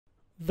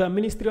The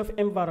Ministry of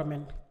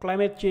Environment,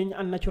 Climate Change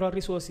and Natural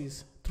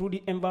Resources, through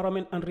the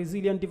Environment and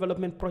Resilient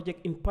Development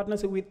Project in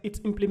partnership with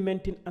its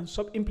implementing and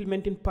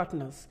sub-implementing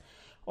partners,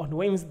 on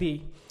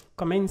Wednesday,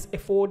 commenced a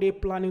 4-day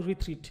planning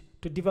retreat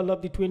to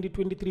develop the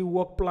 2023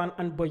 work plan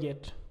and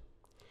budget.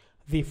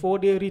 The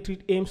 4-day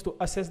retreat aims to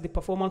assess the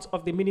performance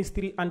of the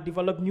ministry and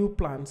develop new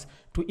plans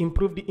to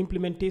improve the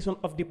implementation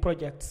of the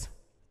projects.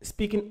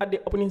 Speaking at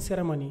the opening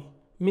ceremony,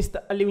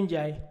 Mr. Aliou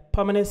Njie,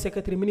 Permanent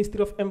Secretary,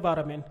 Ministry of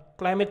Environment,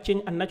 Climate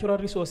Change and Natural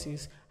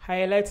Resources,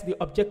 highlights the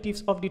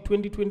objectives of the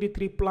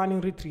 2023 planning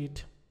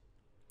retreat.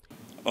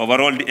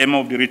 Overall, the aim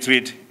of the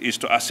retreat is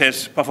to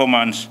assess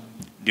performance,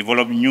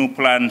 develop new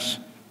plans,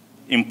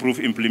 improve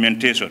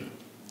implementation.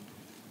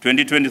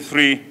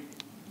 2023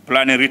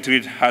 planning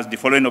retreat has the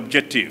following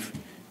objective,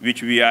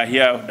 which we are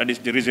here, that is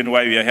the reason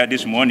why we are here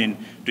this morning,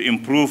 to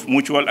improve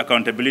mutual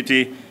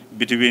accountability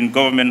between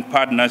government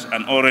partners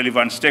and all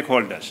relevant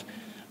stakeholders,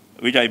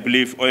 which I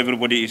believe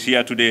everybody is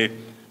here today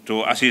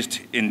to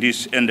assist in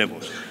these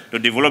endeavors, to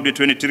develop the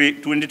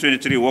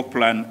 2023 work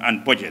plan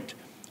and budget,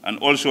 and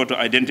also to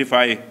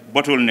identify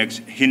bottlenecks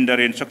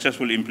hindering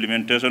successful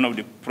implementation of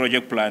the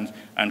project plans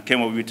and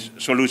come up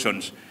with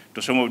solutions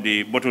to some of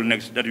the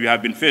bottlenecks that we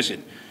have been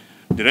facing.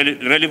 The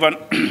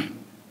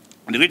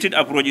retreat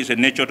approach is a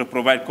nature to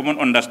provide common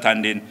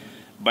understanding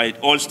by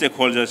all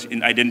stakeholders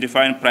in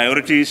identifying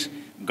priorities,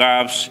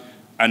 gaps,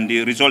 and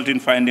the resulting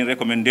finding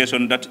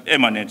recommendation that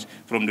emanates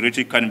from the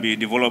retreat can be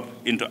developed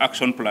into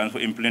action plans for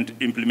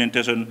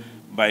implementation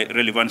by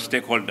relevant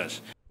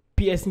stakeholders.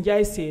 PS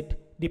Njie said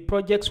the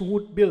projects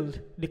would build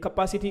the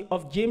capacity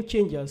of game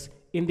changers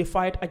in the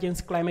fight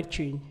against climate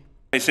change.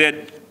 I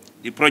said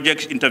the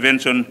project's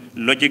intervention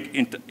logic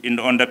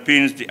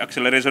underpins the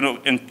acceleration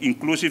of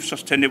inclusive,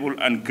 sustainable,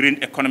 and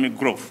green economic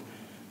growth,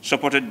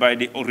 supported by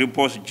the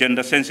robust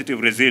gender-sensitive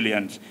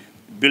resilience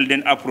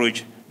building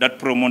approach that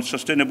promotes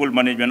sustainable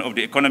management of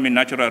the economy,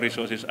 natural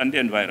resources, and the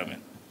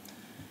environment.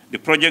 The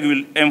project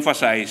will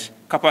emphasize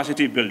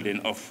capacity building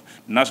of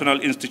national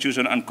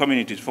institutions and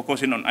communities,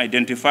 focusing on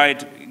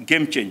identified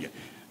game changer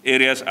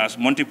areas as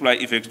multiplier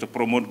effects to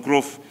promote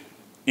growth,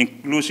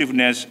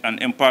 inclusiveness, and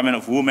empowerment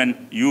of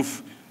women,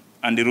 youth,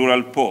 and the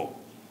rural poor.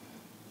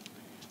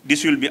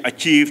 This will be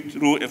achieved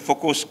through a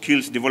focused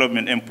skills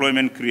development,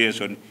 employment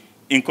creation,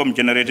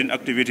 income-generating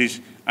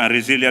activities, and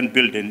resilient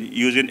building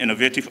using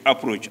innovative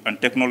approach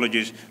and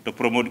technologies to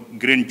promote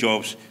green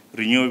jobs,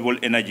 renewable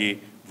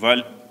energy,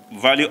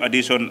 value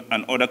addition,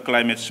 and other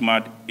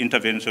climate-smart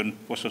intervention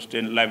for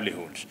sustained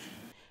livelihoods.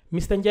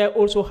 Mr. Njie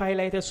also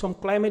highlighted some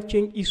climate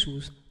change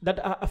issues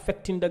that are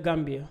affecting the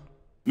Gambia.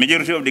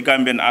 Majority of the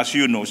Gambians, as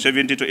you know,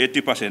 70 to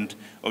 80%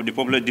 of the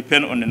population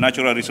depend on the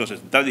natural resources.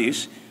 That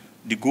is,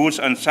 the goods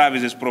and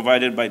services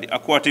provided by the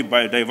aquatic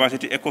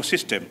biodiversity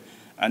ecosystem.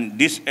 And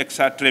this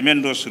exerts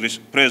tremendous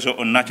pressure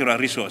on natural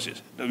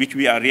resources, which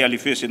we are really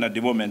facing at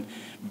the moment,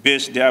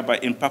 based thereby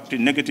impacting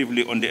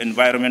negatively on the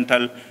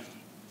environmental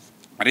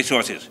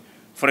resources.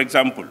 For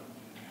example,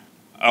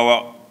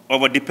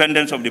 our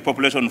dependence of the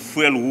population on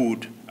fuel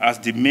wood as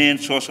the main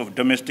source of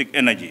domestic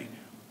energy.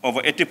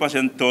 Over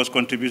 80% thus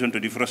contribution to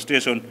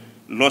deforestation,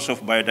 loss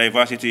of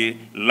biodiversity,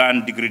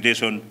 land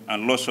degradation,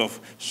 and loss of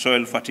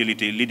soil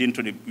fertility, leading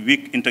to the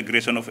weak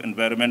integration of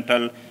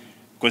environmental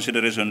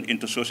consideration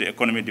into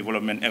socio-economic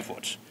development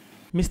efforts.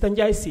 Mr.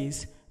 Njie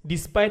says,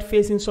 despite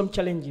facing some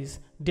challenges,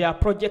 their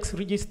projects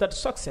registered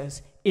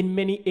success in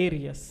many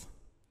areas.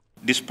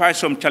 Despite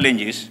some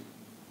challenges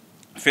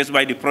faced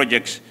by the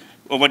projects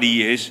over the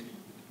years,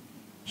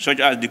 such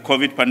as the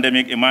COVID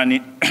pandemic,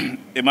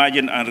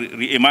 emerging and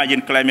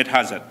re-emerging climate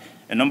hazard,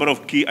 a number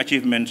of key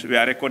achievements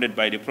were recorded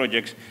by the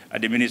projects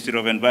at the Ministry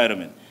of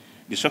Environment.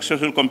 The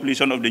successful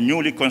completion of the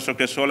newly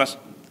constructed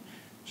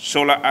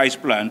solar ice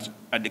plants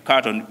at the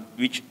Carton,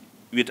 which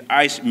with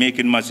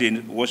ice-making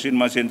machines, washing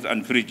machines,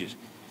 and fridges.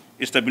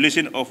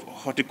 Establishing of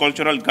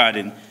horticultural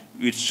garden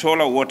with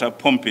solar water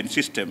pumping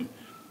system,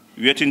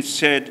 wetting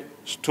shed,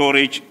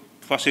 storage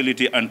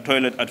facility, and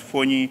toilet at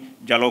Fonyi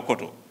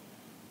Jalokoto.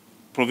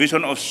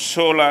 Provision of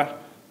solar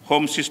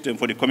home system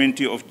for the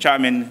community of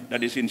Chamin,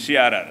 that is in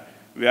CRR,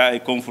 where I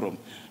come from.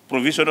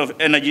 Provision of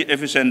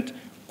energy-efficient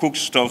cook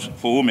stoves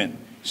for women.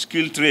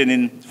 Skill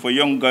training for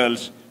young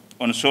girls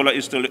on solar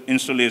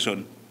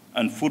installation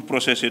and food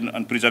processing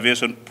and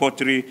preservation,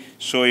 pottery,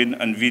 sewing,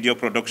 and video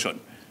production.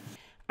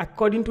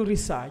 According to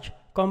research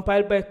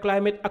compiled by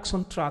Climate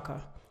Action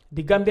Tracker,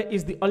 the Gambia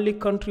is the only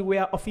country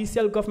where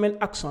official government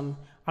action,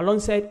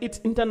 alongside its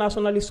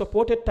internationally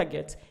supported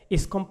targets,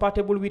 is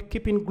compatible with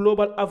keeping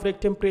global average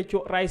temperature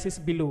rises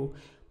below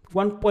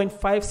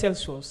 1.5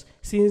 Celsius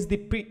since the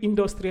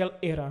pre-industrial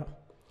era.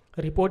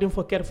 Reporting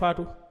for Kerr,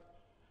 Fatou,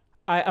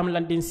 I am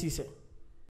Landin Cisse.